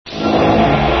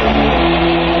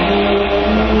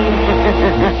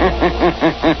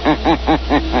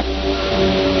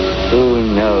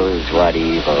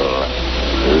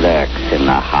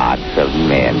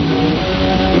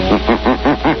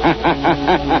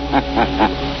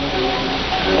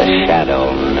The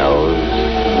shadow knows.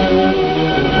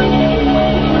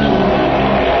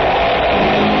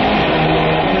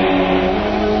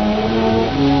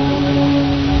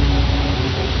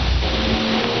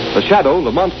 The Shadow,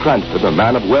 Lamont Cranston, a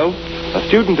man of wealth, a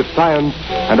student of science,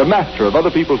 and a master of other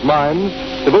people's minds,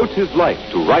 devotes his life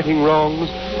to righting wrongs,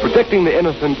 protecting the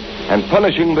innocent, and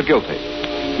punishing the guilty.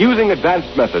 Using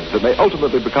advanced methods that may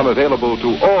ultimately become available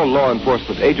to all law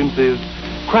enforcement agencies,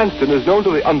 Cranston is known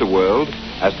to the underworld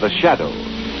as the Shadow.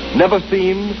 Never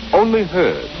seen, only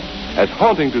heard, as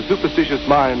haunting to superstitious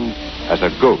minds as a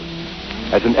ghost,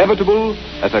 as inevitable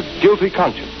as a guilty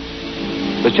conscience.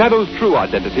 The Shadow's true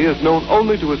identity is known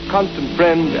only to his constant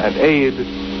friend and aide,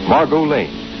 Margot Lane.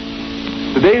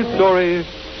 Today's story,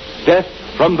 Death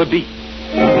from the Deep.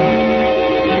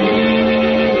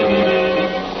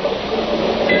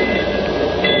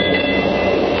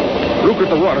 Look at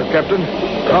the water, Captain.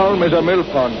 Calm as a mill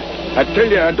pond. I tell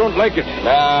you, I don't like it.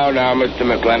 Now, Mr.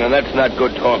 McLennan, that's not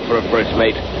good talk for a first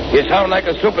mate. You sound like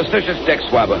a superstitious deck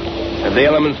swabber. If the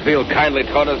elements feel kindly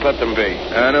toward us, let them be.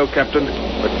 I know, Captain.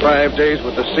 But 5 days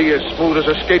with the sea as smooth as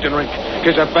a skating rink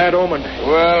is a bad omen.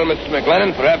 Well, Mr.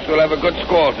 McLennan, perhaps we'll have a good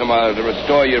squall tomorrow to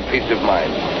restore your peace of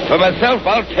mind. For myself,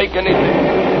 I'll take anything.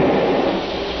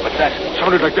 What's that?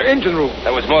 Sounded like the engine room.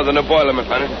 That was more than a boiler,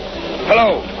 McLennan.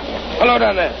 Hello. Hello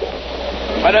down there.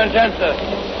 I don't answer.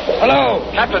 Hello.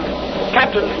 Captain,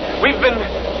 we've been...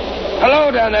 Hello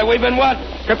down there. We've been what?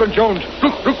 Captain Jones,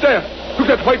 look there. Look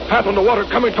at that white path on the water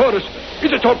coming toward us.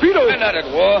 It's a torpedo. We're not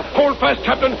at war. Hold fast,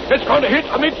 Captain. It's going to hit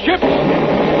amidships.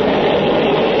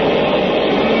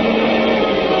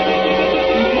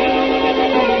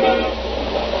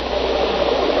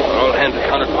 Are all hands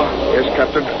accounted for? Yes,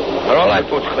 Captain. Are all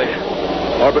lifeboats clear?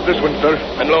 Orbit this one, sir.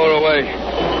 And lower away.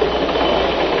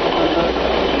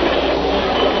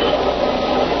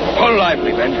 Hold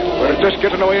lively, Ben. We're just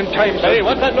getting away in time, sir. Hey,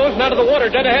 what's that nosing out of the water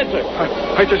dead ahead, sir?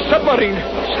 It's a submarine.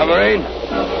 Submarine?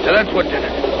 So that's what did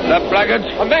it. The blackguards?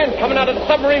 A man coming out of the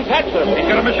submarine hatch, sir. He's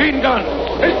got a machine gun.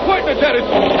 He's pointing at it.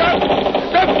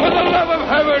 Stop, for the love of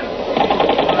heaven.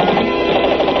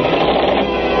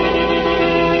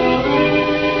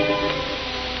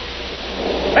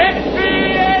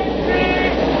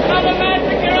 Another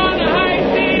massacre on the high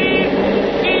seas.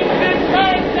 Keep this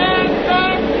current down, sir.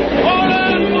 Hold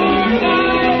on for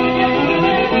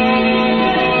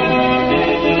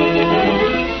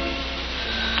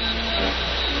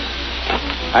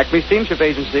Acme Steamship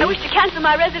Agency. I wish to cancel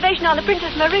my reservation on the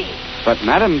Princess Marie. But,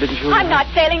 madam, didn't you... I'm not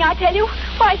sailing, I tell you.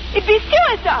 Why, it'd be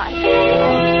suicide.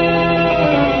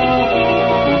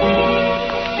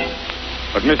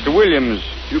 But, Mr. Williams,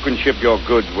 you can ship your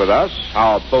goods with us.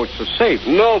 Our boats are safe.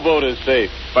 No boat is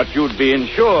safe. But you'd be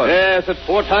insured. Yes, at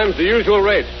 4 times the usual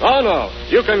rate. Oh, no.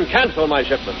 You can cancel my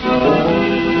shipment.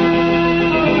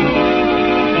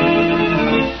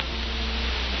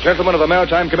 Gentlemen of the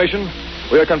Maritime Commission,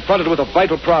 we are confronted with a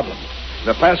vital problem. In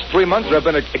the past 3 months, there have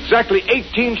been exactly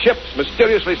 18 ships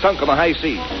mysteriously sunk on the high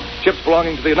seas. Ships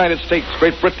belonging to the United States,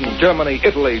 Great Britain, Germany,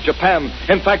 Italy, Japan,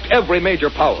 in fact, every major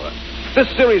power. This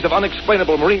series of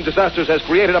unexplainable marine disasters has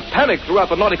created a panic throughout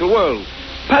the nautical world.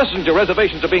 Passenger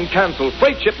reservations are being canceled.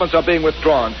 Freight shipments are being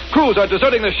withdrawn. Crews are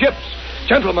deserting the ships.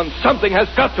 Gentlemen, something has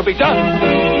got to be done.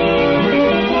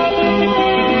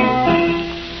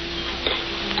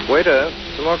 Waiter,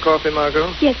 some more coffee,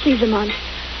 Margot? Yes, please, Lamont.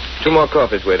 2 more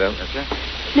coffees, waiter. Okay.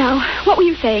 Now, what were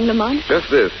you saying, Lamont? Just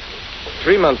this.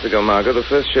 3 months ago, Margot, the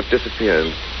first ship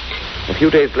disappeared. A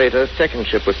few days later, a second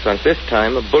ship was sunk. This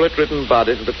time, the bullet-ridden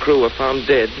bodies of the crew were found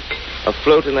dead,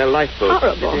 afloat in their lifeboats.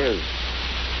 Horrible. It is.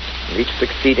 And each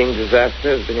succeeding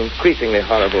disaster has been increasingly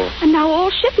horrible. And now all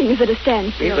shipping is at a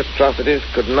standstill. These atrocities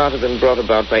could not have been brought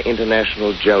about by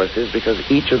international jealousies because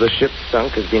each of the ships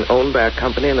sunk has been owned by a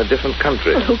company in a different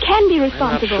country. Well, who can be I'm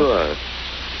responsible? not sure.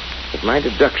 But my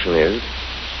deduction is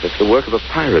it's the work of a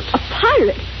pirate. A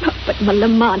pirate? But,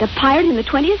 Lamont, a pirate in the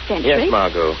 20th century? Yes,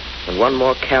 Margot. And one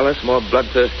more callous, more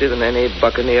bloodthirsty than any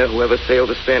buccaneer who ever sailed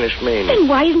the Spanish Main. Then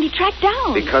why isn't he tracked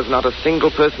down? Because not a single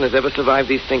person has ever survived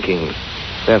these sinkings.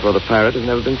 Therefore, the pirate has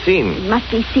never been seen. He must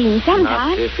be seen sometime.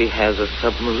 Not if he has a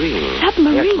submarine.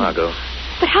 Submarine? Yes, Margot.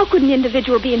 But how could an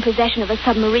individual be in possession of a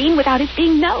submarine without it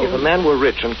being known? If a man were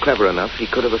rich and clever enough, he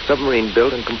could have a submarine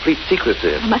built in complete secrecy.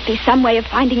 There must be some way of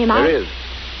finding him out. There is.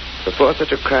 Before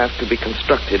such a craft could be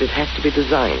constructed, it has to be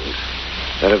designed.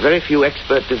 There are very few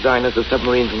expert designers of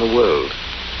submarines in the world.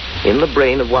 In the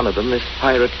brain of one of them, this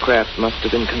pirate craft must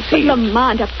have been conceived. But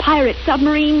Lamont, a pirate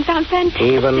submarine sounds fantastic.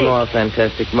 Even more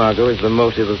fantastic, Margot, is the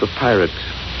motive of the pirate.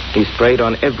 He's preyed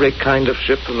on every kind of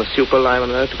ship, from the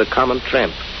superliner to the common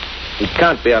tramp. He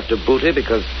can't be after booty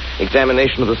because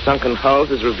Examination of the sunken hulls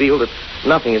has revealed that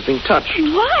nothing has been touched.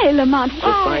 Why, Lamont? To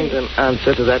Why? find an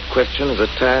answer to that question is a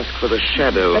task for the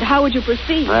Shadow. But how would you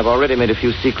proceed? I've already made a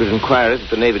few secret inquiries at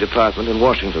the Navy Department in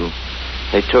Washington.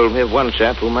 They told me of one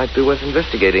chap who might be worth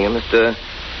investigating, a Mr.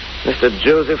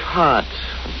 Joseph Hart,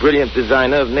 a brilliant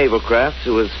designer of naval crafts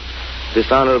who was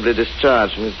dishonorably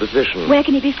discharged from his position. Where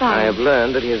can he be found? I have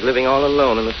learned that he is living all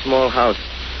alone in a small house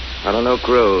out on Oak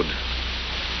Road.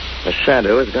 The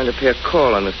Shadow is going to pay a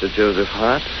call on Mr. Joseph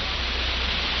Hart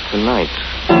tonight.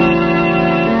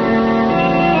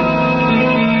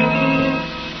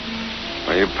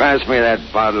 Will you pass me that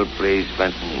bottle, please,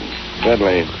 Benton?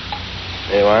 Certainly.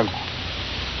 There you are.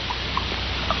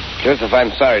 Joseph,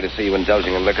 I'm sorry to see you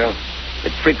indulging in liquor.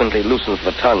 It frequently loosens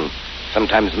the tongue.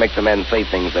 Sometimes makes a man say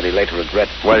things that he later regrets.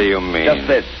 What do you mean? Just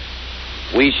this.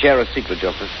 We share a secret,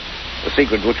 Joseph. A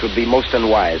secret which would be most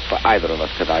unwise for either of us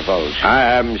to divulge. I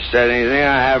haven't said anything.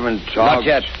 I haven't talked. Not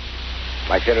yet.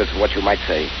 My fear is what you might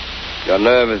say. Your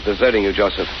nerve is deserting you,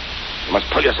 Joseph. You must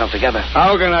pull yourself together.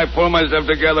 How can I pull myself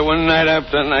together when night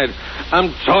after night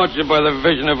I'm tortured by the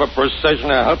vision of a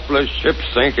procession of helpless ships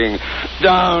sinking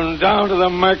down to the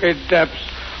murky depths,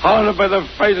 haunted by the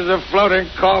faces of floating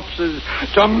corpses,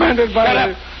 tormented by...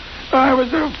 Shut up! I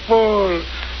was a fool.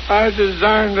 I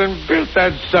designed and built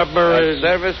that submarine. A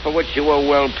service for which you were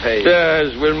well paid.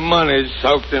 Yes, with money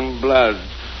soaked in blood.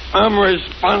 I'm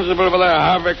responsible for the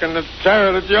havoc and the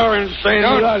terror that your insane...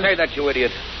 Don't say that, you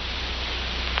idiot.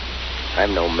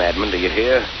 I'm no madman, do you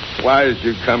hear? Why did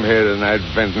you come here tonight,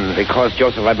 Benton? Because,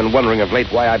 Joseph, I've been wondering of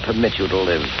late why I permit you to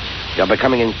live. You're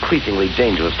becoming increasingly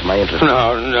dangerous to my interests.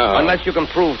 No. Unless you can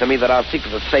prove to me that our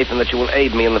secret is safe and that you will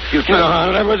aid me in the future. No,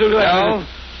 I'll never do that. No?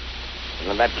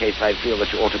 In that case, I feel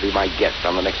that you ought to be my guest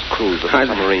on the next cruise of the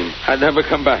submarine. I'd never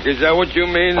come back. Is that what you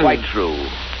mean? Quite true.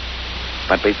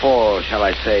 But before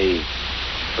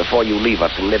you leave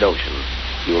us in mid-ocean,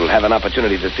 you'll have an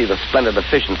opportunity to see the splendid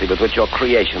efficiency with which your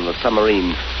creation, the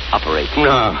submarine, operates.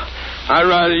 No. I'd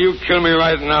rather you kill me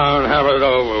right now and have it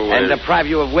over with. And deprive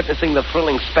you of witnessing the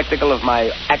thrilling spectacle of my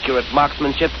accurate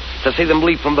marksmanship? To see them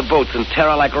leap from the boats in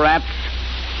terror like rats?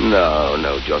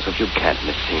 No, Joseph, you can't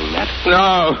miss seeing that.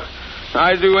 No.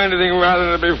 I'd do anything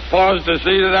rather than be forced to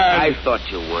see that. I thought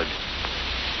you would.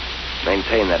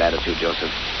 Maintain that attitude, Joseph,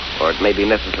 or it may be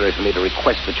necessary for me to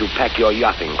request that you pack your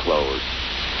yachting clothes.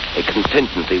 A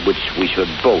contingency which we should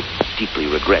both deeply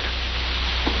regret.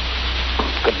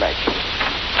 Good night.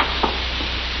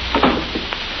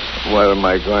 What am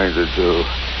I going to do?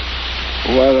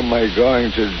 What am I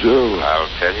going to do?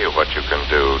 I'll tell you what you can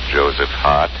do, Joseph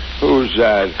Hart. Who's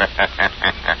that?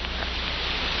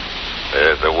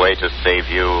 There's a way to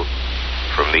save you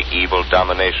from the evil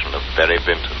domination of Barry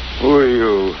Vinton. Who are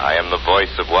you? I am the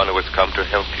voice of one who has come to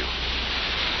help you.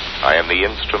 I am the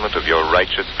instrument of your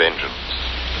righteous vengeance.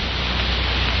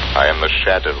 I am the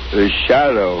Shadow. The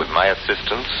Shadow? With my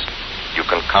assistance, you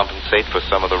can compensate for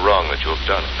some of the wrong that you have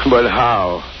done. But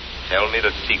how? Tell me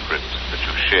the secret that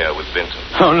you share with Vinton.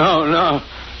 Oh, no.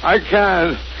 I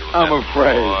can't. I'm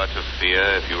afraid. More to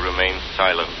fear if you remain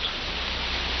silent.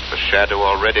 The Shadow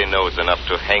already knows enough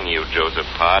to hang you, Joseph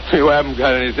Hart. You haven't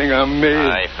got anything on me.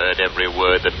 I heard every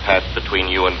word that passed between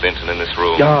you and Vinton in this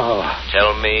room. Oh.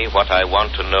 Tell me what I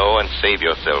want to know and save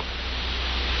yourself.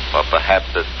 Or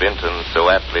perhaps, as Vinton so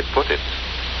aptly put it,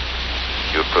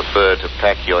 you'd prefer to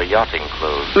pack your yachting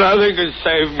clothes. Nothing can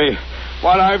save me.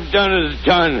 What I've done is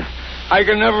done. I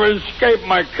can never escape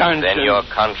my conscience. Then your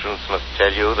conscience must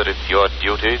tell you that it's your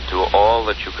duty to all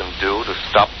that you can do to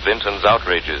stop Vinton's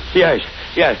outrages. Yes,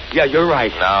 you're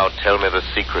right. Now tell me the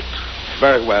secret.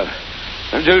 Very well.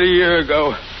 Until a year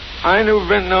ago, I knew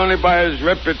Vinton only by his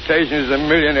reputation as a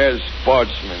millionaire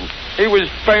sportsman. He was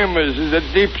famous as a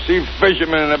deep-sea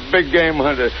fisherman and a big game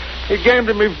hunter. He came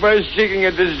to me first seeking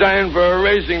a design for a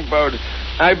racing boat.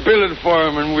 I built it for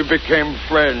him, and we became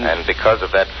friends. And because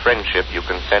of that friendship, you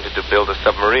consented to build a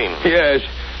submarine? Yes,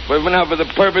 but not for the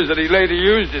purpose that he later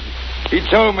used it. He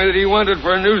told me that he wanted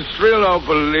for a new thrill. Oh,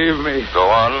 believe me. Go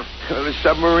on. Well, the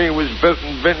submarine was built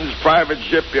in Vinton's private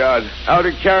shipyard, out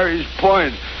of Carey's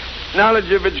Point.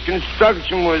 Knowledge of its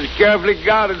construction was carefully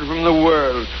guarded from the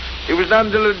world. It was not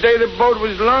until the day the boat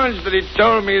was launched that he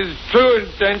told me his true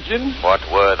intentions. What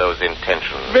were those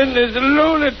intentions? Vinton is a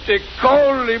lunatic,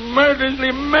 coldly,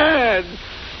 murderously mad.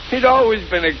 He'd always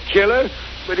been a killer,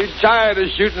 but he tired of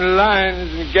shooting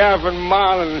lions and gaffing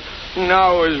marlin.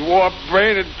 Now his warped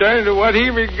brain had turned to what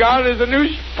he regarded as a new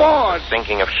sport.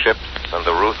 Sinking of ships and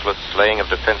the ruthless slaying of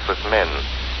defenseless men.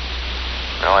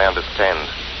 Now I understand.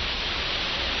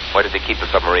 Why does he keep the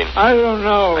submarine? I don't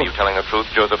know. Are you telling the truth,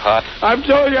 Joseph Hart? I've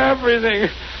told you everything.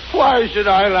 Why should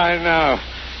I lie now?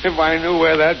 If I knew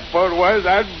where that boat was,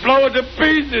 I'd blow it to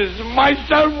pieces.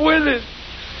 Myself with it.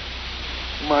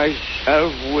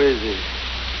 Myself with it.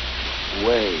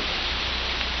 Wait.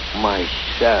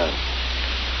 Myself.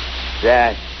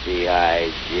 That's the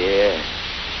idea.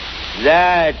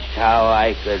 That's how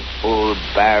I could fool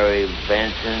Barry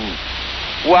Benson.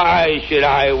 Why should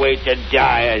I wait to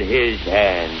die at his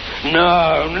hands?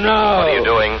 No. What are you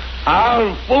doing?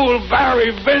 I'll fool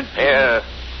Barry Benson. Here,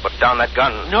 put down that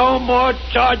gun. No more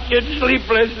tortured,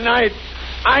 sleepless nights.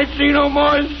 I see no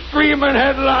more screaming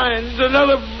headlines.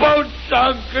 Another boat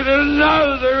sunk, and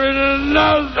another, and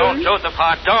another. Don't, Joseph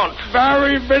Hart, don't.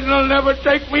 Barry Benson will never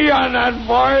take me on that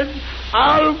voyage.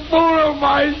 I'll fool him,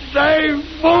 I say,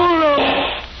 fool him.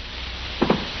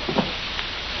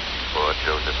 Poor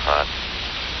Joseph Hart.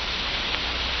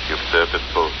 You've served us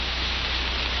both.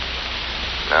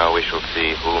 Now we shall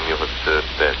see whom you have served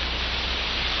best.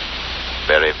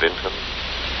 Barry Benton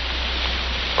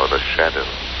or the Shadow.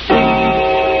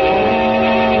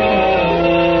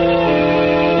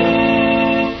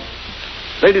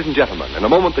 Ladies and gentlemen, in a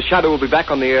moment the Shadow will be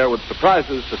back on the air with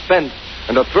surprises, suspense,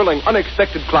 and a thrilling,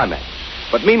 unexpected climax.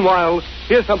 But meanwhile,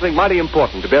 here's something mighty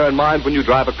important to bear in mind when you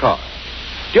drive a car.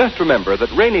 Just remember that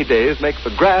rainy days make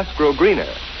the grass grow greener.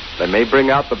 They may bring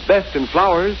out the best in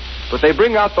flowers, but they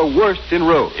bring out the worst in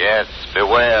roads. Yes,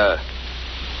 beware.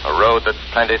 A road that's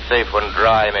plenty safe when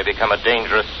dry may become a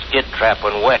dangerous skid trap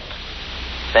when wet,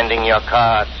 sending your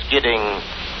car skidding,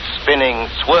 spinning,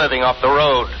 swerving off the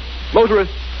road.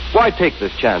 Motorists, why take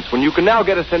this chance when you can now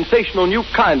get a sensational new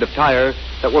kind of tire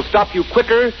that will stop you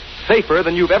quicker, safer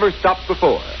than you've ever stopped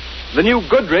before? The new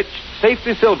Goodrich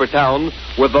Safety Silvertown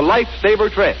with the Lifesaver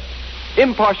Tread.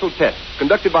 Impartial tests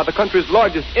conducted by the country's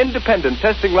largest independent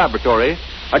testing laboratory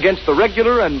against the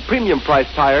regular and premium price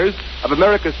tires of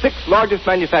America's 6 largest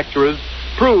manufacturers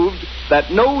proved that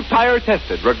no tire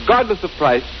tested, regardless of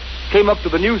price, came up to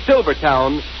the new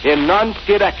Silvertown in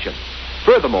non-skid action.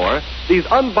 Furthermore, these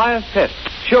unbiased tests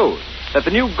showed that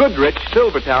the new Goodrich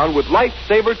Silvertown with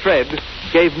Lifesaver Tread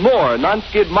gave more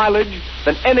non-skid mileage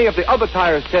than any of the other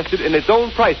tires tested in its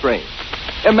own price range.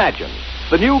 Imagine,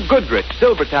 the new Goodrich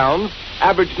Silvertowns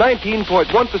averaged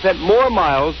 19.1% more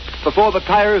miles before the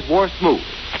tires wore smooth,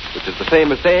 which is the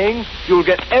same as saying you'll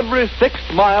get every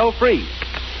 6th mile free.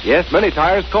 Yes, many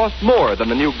tires cost more than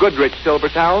the new Goodrich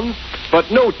Silvertowns, but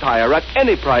no tire at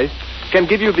any price can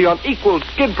give you the unequaled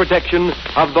skid protection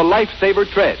of the Lifesaver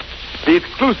Tread, the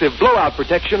exclusive blowout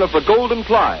protection of the Golden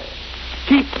Fly.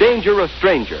 Keep danger a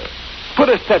stranger. Put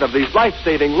a set of these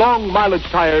life-saving long-mileage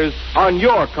tires on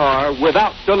your car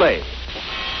without delay.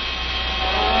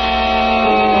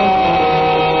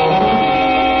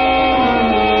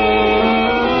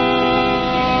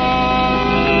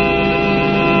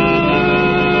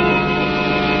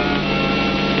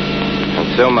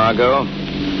 And so, Margot,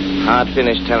 Hart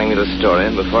finished telling me the story,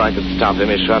 and before I could stop him,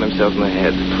 he shot himself in the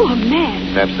head. Poor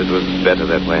man. Perhaps it was better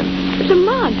that way. But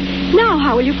Lamont, now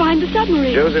how will you find the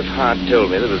submarine? Joseph Hart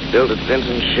told me that it was built at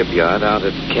Vinton's shipyard out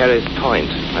at Carey's Point.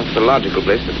 That's the logical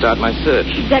place to start my search.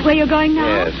 Is that where you're going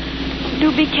now? Yes. Do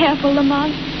be careful,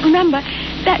 Lamont. Remember,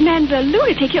 that man's a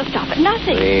lunatic. He'll stop at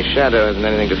nothing. The Shadow hasn't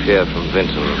anything to fear from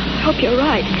Vinton. Hope you're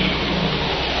right.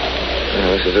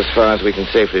 Well, this is as far as we can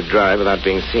safely drive without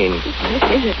being seen. This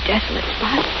is a desolate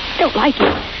spot. Don't like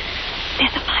it.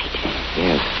 There's a light.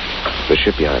 Yes, the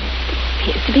shipyard.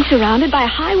 Appears to be surrounded by a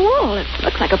high wall. It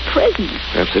looks like a prison.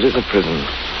 Perhaps it is a prison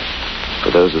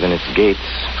for those within its gates.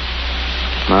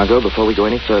 Margot, before we go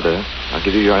any further, I'll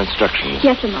give you your instructions.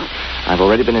 Yes, Lamont. I've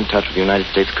already been in touch with the United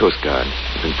States Coast Guard.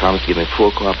 You've been promised to give me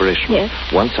full cooperation. Yes.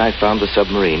 Once I've found the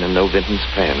submarine and know Vinton's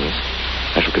plans,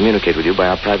 I shall communicate with you by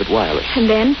our private wireless. And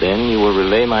then? Then you will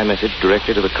relay my message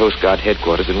directly to the Coast Guard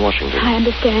headquarters in Washington. I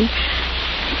understand.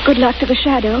 Good luck to the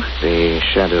Shadow. The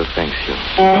Shadow thanks you.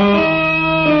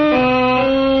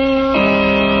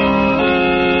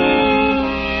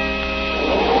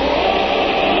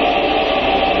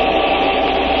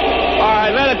 All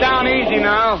right, let it down easy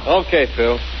now. Okay,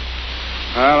 Phil.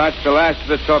 Well, that's the last of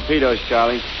the torpedoes,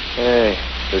 Charlie. Hey,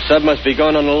 the sub must be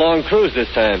going on a long cruise this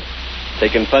time.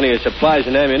 Taking plenty of supplies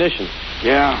and ammunition.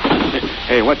 Yeah.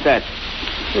 Hey, what's that?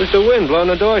 It was the wind blowing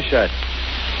the door shut.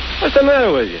 What's the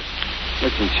matter with you?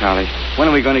 Listen, Charlie, when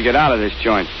are we going to get out of this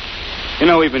joint? You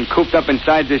know, we've been cooped up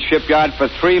inside this shipyard for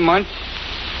 3 months.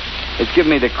 It's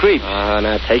giving me the creeps.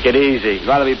 Now take it easy. I'd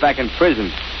rather be back in prison.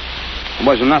 There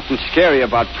wasn't nothing scary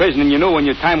about prison, and you knew when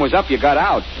your time was up, you got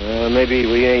out. Maybe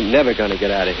we ain't never going to get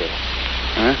out of here.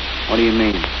 Huh? What do you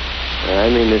mean? I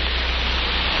mean, this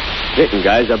Vinton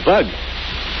guy's a bug.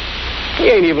 He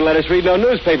ain't even let us read no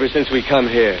newspaper since we come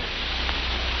here.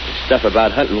 He's Stuff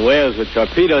about hunting whales with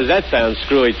torpedoes, that sounds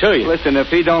screwy to you. Listen, if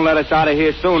he don't let us out of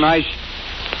here soon, Here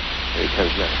he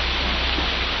comes now.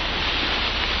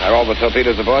 Are all the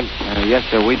torpedoes aboard? Yes,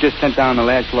 sir. We just sent down the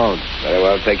last load. Very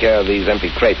well. Take care of these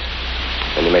empty crates.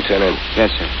 Then you may turn in. Yes,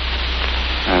 sir.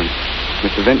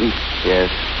 Mr. Vinton?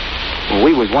 Yes. Well,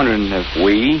 we was wondering if...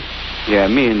 We? Yeah,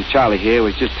 me and Charlie here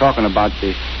was just talking about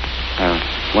the...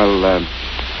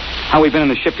 how we've been in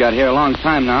the shipyard here a long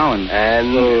time now,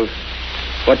 And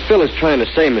what Phil is trying to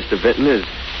say, Mr. Vinton, is...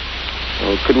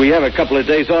 Well, could we have a couple of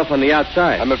days off on the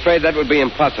outside? I'm afraid that would be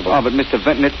impossible. Oh, but Mr.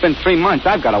 Vinton, it's been 3 months.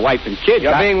 I've got a wife and kids.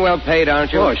 You're being well paid,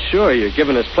 aren't you? Oh, sure. You're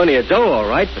giving us plenty of dough, all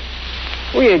right, but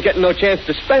we ain't getting no chance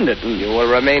to spend it. You will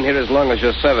remain here as long as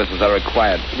your services are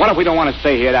required. What if we don't want to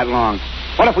stay here that long?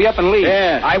 What if we up and leave?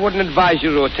 Yeah. I wouldn't advise you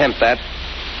to attempt that.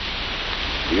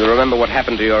 Do you remember what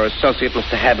happened to your associate,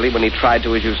 Mr. Hadley, when he tried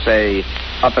to, as you say,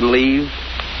 up and leave?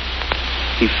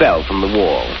 He fell from the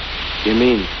wall. You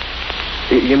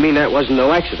mean that wasn't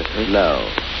no accident, huh? No.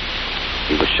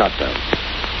 He was shot down.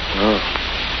 Oh.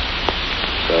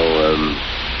 So,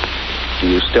 do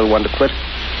you still want to quit?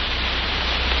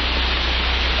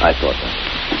 I thought that.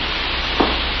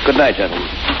 Good night, gentlemen.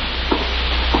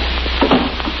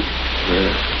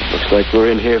 Looks like we're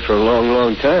in here for a long,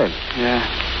 long time. Yeah,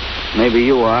 maybe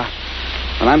you are.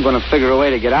 But I'm going to figure a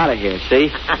way to get out of here, see?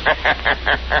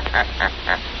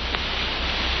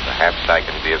 Perhaps I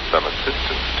can be of some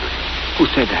assistance to you. Who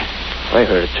said that? I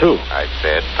heard it, too. I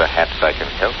said perhaps I can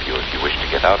help you if you wish to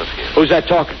get out of here. Who's that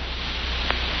talking?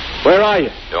 Where are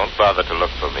you? Don't bother to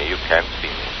look for me. You can't see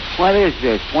me. What is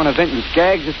this? One of Vinton's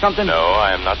gags or something? No,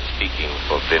 I am not speaking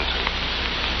for Vinton.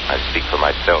 I speak for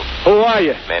myself. Who are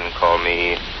you? Men call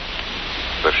me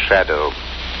the Shadow.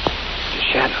 The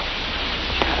Shadow?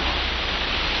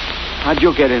 How'd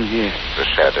you get in here? The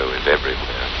Shadow is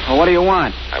everywhere. Well, what do you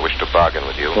want? I wish to bargain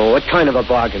with you. Well, what kind of a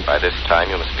bargain? By this time,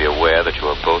 you must be aware that you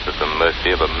are both at the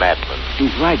mercy of a madman.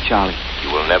 He's right, Charlie.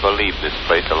 You will never leave this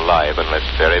place alive unless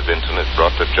Barry Vinton is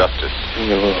brought to justice.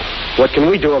 What can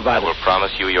we do about I will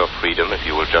promise you your freedom if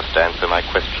you will just answer my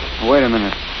question. Wait a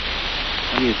minute.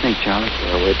 What do you think, Charlie?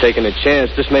 Well, we're taking a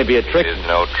chance. This may be a trick. It is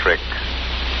no trick.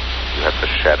 You have the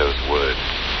Shadow's word.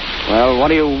 Well, what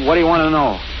do you want to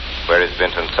know? Where is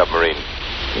Vinton's submarine?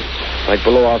 It's right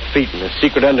below our feet in a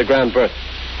secret underground berth.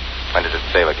 When does it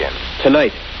sail again?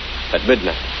 Tonight, at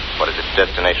midnight. What is its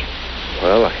destination?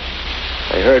 Well,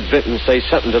 I heard Vinton say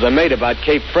something to the mate about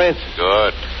Cape Francis.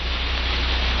 Good.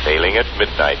 Sailing at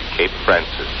midnight, Cape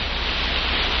Francis.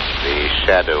 The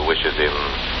Shadow wishes him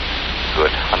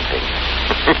good hunting.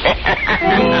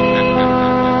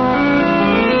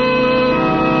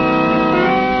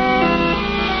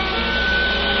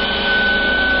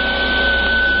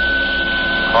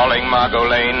 Calling Margot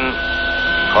Lane.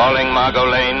 Calling Margot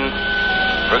Lane.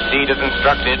 Proceed as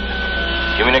instructed.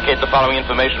 Communicate the following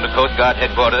information to Coast Guard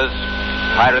headquarters.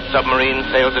 Pirate submarine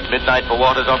sails at midnight for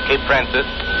waters off Cape Francis.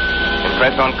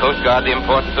 Impress on Coast Guard the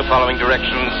importance of following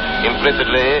directions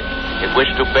implicitly if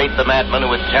wish to bait the madman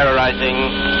who is terrorizing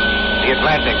the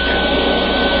Atlantic.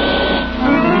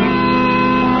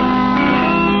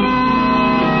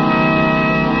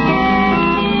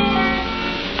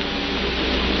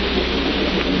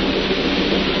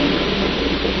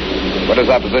 What is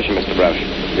our position, Mr. Brush?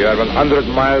 We are 100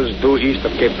 miles due east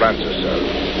of Cape Francis, sir.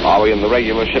 Are we in the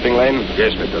regular shipping lane?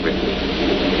 Yes, Mr. Vinton.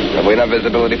 Have we enough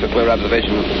visibility for clear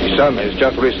observation? The sun is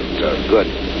just risen, sir.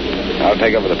 Good. I'll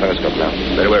take over the periscope now.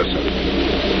 Very well, sir.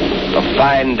 A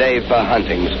fine day for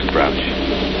hunting, Mr. Brush.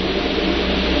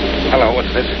 Hello,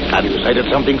 what's this? Have you sighted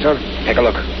something, sir? Take a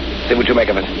look. See what you make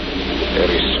of it.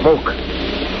 There is smoke.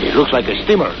 It looks like a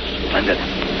steamer. Splendid.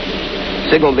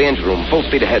 Signal the engine room. Full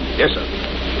speed ahead. Yes, sir.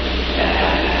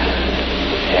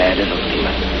 Yeah, it is a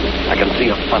steamer. I can see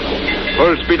a funnel.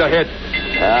 Full speed ahead.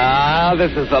 Ah,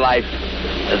 this is the life.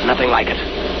 There's nothing like it.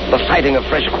 The sighting of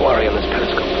fresh quarry on this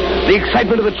periscope. The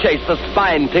excitement of the chase, the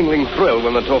spine-tingling thrill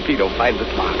when the torpedo finds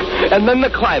its mark. And then the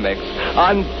climax,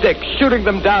 on deck, shooting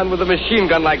them down with a machine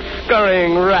gun like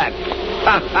scurrying rats.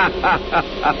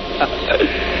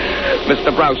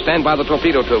 Mr. Brown, stand by the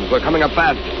torpedo tubes. We're coming up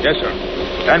fast. Yes, sir.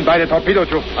 Stand by the torpedo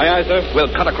tube. Aye, aye, sir.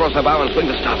 We'll cut across the bow and swing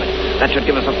to starboard. That should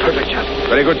give us a perfect shot.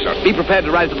 Very good, sir. Be prepared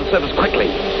to rise to the surface quickly.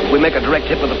 We make a direct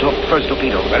hit with the first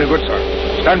torpedo. Very good, sir.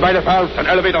 Stand by the valve and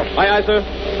elevator. Aye, aye, sir.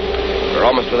 We're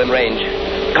almost within range.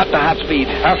 Cut to half speed.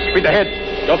 Half speed ahead.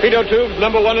 Torpedo tubes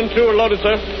number 1 and 2 are loaded,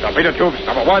 sir. Torpedo tubes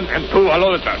number 1 and 2 are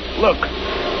loaded, sir. Look,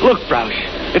 Broush.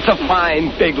 It's a fine,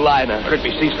 big liner. Could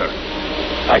we see, sir?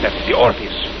 Aye, that's the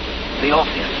Orpheus. The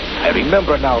Orpheus. I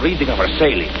remember now reading of her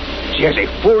sailing. She has a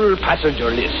full passenger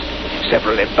list.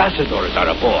 Several ambassadors are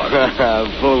aboard.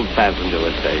 Full passenger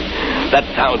estate. That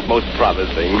sounds most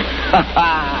promising.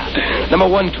 Number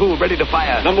 1 tube, ready to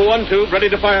fire. Number 1 tube, ready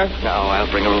to fire. Now, I'll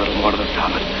bring her a little more to the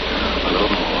starboard. A little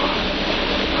more.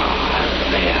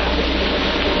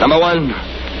 There. Number 1,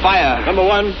 fire. Number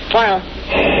 1, fire.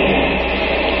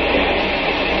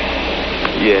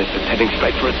 Yes, it's heading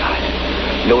straight for its height.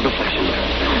 No deflection.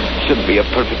 Should be a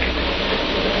perfect hit.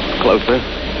 Closer.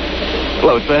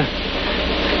 Closer.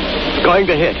 It's going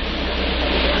to hit.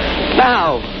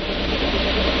 Now.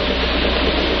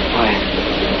 Why,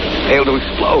 failed to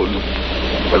explode.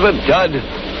 It was a dud.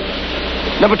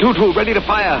 Number 2 tube, ready to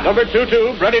fire. Number 2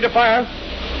 tube, ready to fire.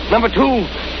 Number 2,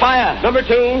 fire. Number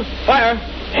 2, fire.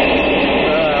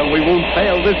 We won't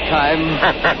fail this time.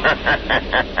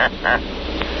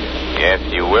 Yes,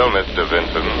 you will, Mr.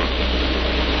 Vinton.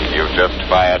 You've just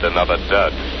fired another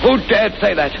dud. Who dared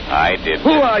say that? I did.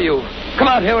 Who are you? Come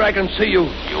out here where I can see you.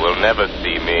 You will never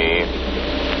see me.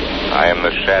 I am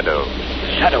the Shadow.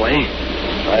 Shadow, eh?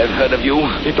 I've heard of you.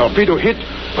 The torpedo hit,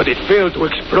 but it failed to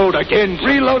explode again.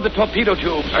 Reload the torpedo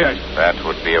tubes. Aye, aye. That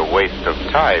would be a waste of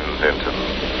time, Vinton.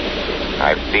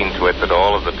 I've seen to it that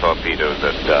all of the torpedoes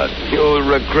are duds. You'll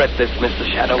regret this, Mr.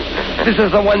 Shadow. This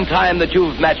is the one time that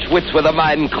you've matched wits with a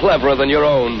mind cleverer than your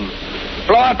own.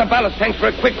 Blow out the ballast tanks for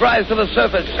a quick rise to the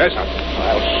surface. Yes, sir.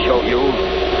 I'll show you.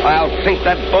 I'll sink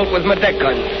that boat with my deck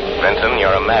guns. Vinton,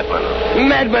 you're a madman.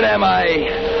 Madman, am I?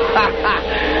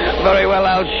 Very well,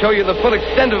 I'll show you the full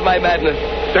extent of my madness.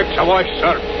 Decks awash,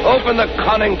 sir. Open the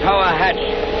conning tower hatch.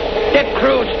 Deck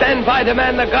crew, stand by to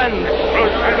man the guns.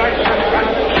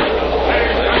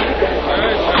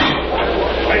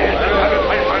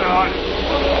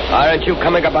 Aren't you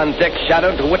coming up on deck,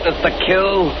 Shadow, to witness the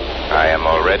kill? I am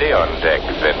already on deck,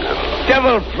 Vinton.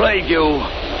 Devil plague you.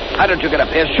 Why don't you get up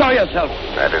here? Show yourself.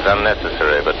 That is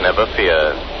unnecessary, but never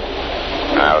fear.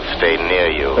 I'll stay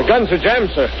near you. The guns are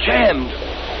jammed, sir. Jammed?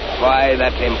 Why,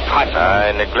 that's impossible.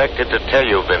 I neglected to tell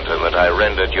you, Vinton, that I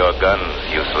rendered your guns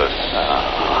useless.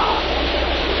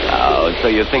 Oh, so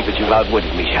you think that you've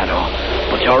outwitted me, Shadow.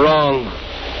 But you're wrong.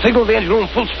 Signal the engine room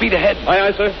full speed ahead. Aye,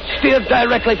 aye, sir. Steer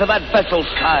directly for that vessel's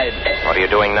side. What are you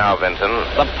doing now, Vinton?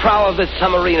 The prow of this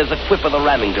submarine is equipped with a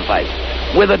ramming device.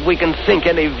 With it, we can sink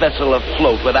any vessel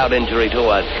afloat without injury to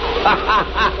us.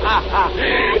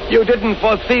 You didn't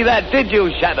foresee that, did you,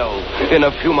 Shadow? In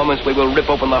a few moments, we will rip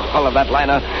open the hull of that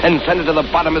liner and send it to the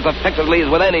bottom as effectively as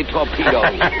with any torpedo.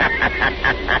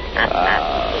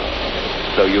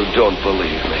 So you don't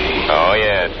believe me? Oh,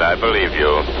 yes, I believe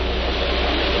you.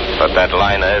 But that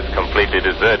liner is completely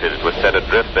deserted. It was set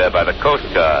adrift there by the Coast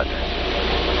Guard.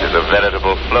 It is a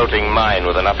veritable floating mine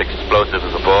with enough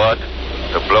explosives aboard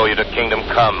to blow you to kingdom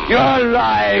come. You're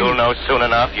lying. You'll know soon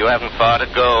enough. You haven't far to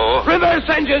go. Reverse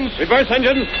engines. Reverse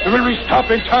engines. Will we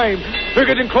stop in time? We're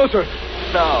getting closer.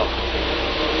 No,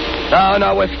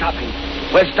 we're stopping.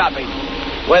 We're stopping.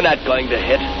 We're not going to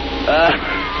hit.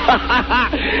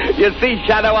 You see,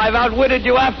 Shadow, I've outwitted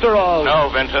you after all.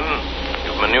 No, Vinton.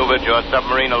 You've maneuvered your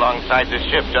submarine alongside this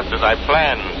ship just as I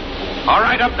planned. All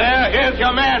right, up there. Here's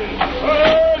your men.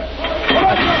 Put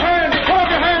up your hands! Put up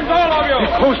your hands, all of you!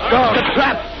 The Coast Guard. It's a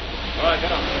trap. All right,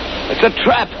 get up. It's a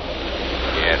trap.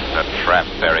 Yes, a trap,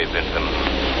 Barry Vinton.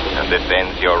 And this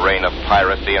ends your reign of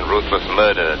piracy and ruthless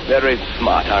murder. Very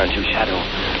smart, aren't you, Shadow?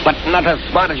 But not as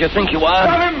smart as you think you are.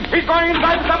 Got him! He's going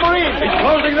inside the submarine! He's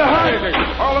closing the hatch.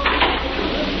 All of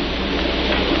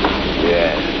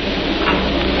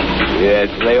Yes,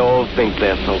 they all think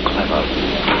they're so clever.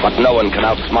 But no one can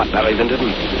outsmart Barry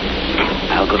Vinton.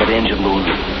 I'll go to the engine room.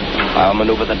 I'll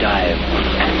maneuver the dive.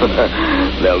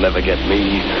 They'll never get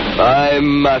me.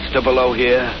 I'm master below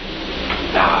here.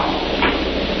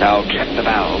 Now check the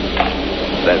valve.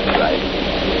 That's right.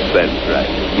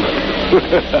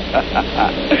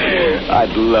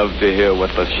 I'd love to hear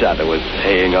what the Shadow is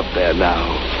saying up there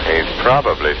now. He's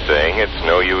probably saying it's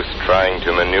no use trying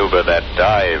to maneuver that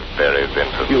dive, Barry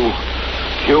Vinton.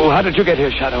 How did you get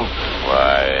here, Shadow?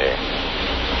 Why,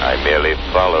 I merely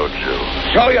followed you.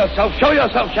 Show yourself,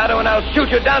 Shadow, and I'll shoot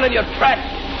you down in your tracks.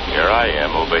 Here I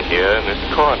am over here in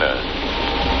this corner.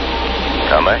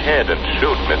 Come ahead and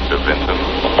shoot, Mr. Vinton.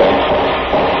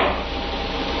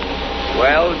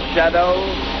 Well, Shadow?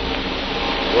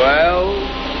 Well?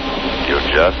 You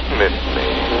just missed me.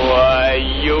 Why,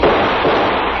 you...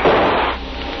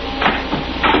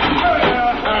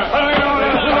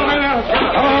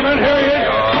 Come on, men, here he is.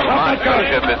 Your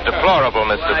marksmanship is deplorable,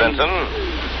 Mr. Vinton.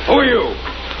 Who are you?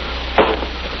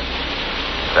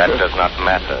 That does not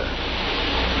matter.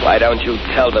 Why don't you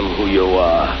tell them who you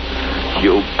are,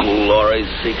 you glory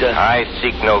seeker? I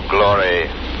seek no glory.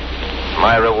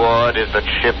 My reward is that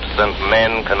ships and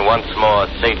men can once more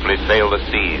safely sail the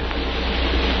seas.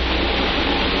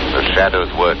 The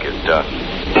Shadow's work is done.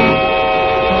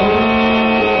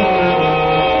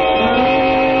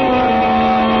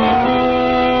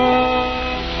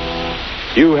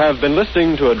 You have been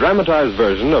listening to a dramatized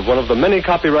version of one of the many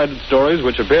copyrighted stories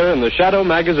which appear in the Shadow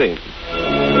magazine.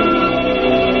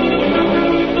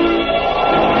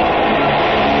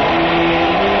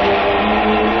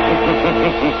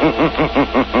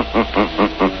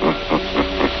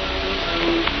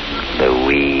 The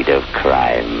weed of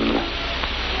crime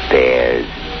bears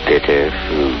bitter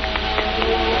fruit.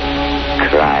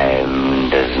 Crime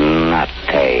does not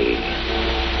pay.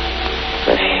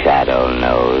 The Shadow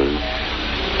knows.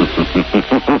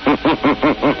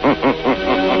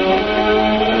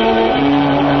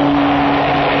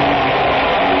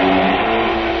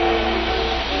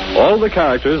 All the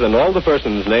characters and all the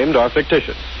persons named are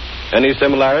fictitious. Any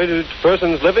similarity to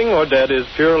persons living or dead is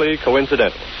purely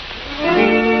coincidental.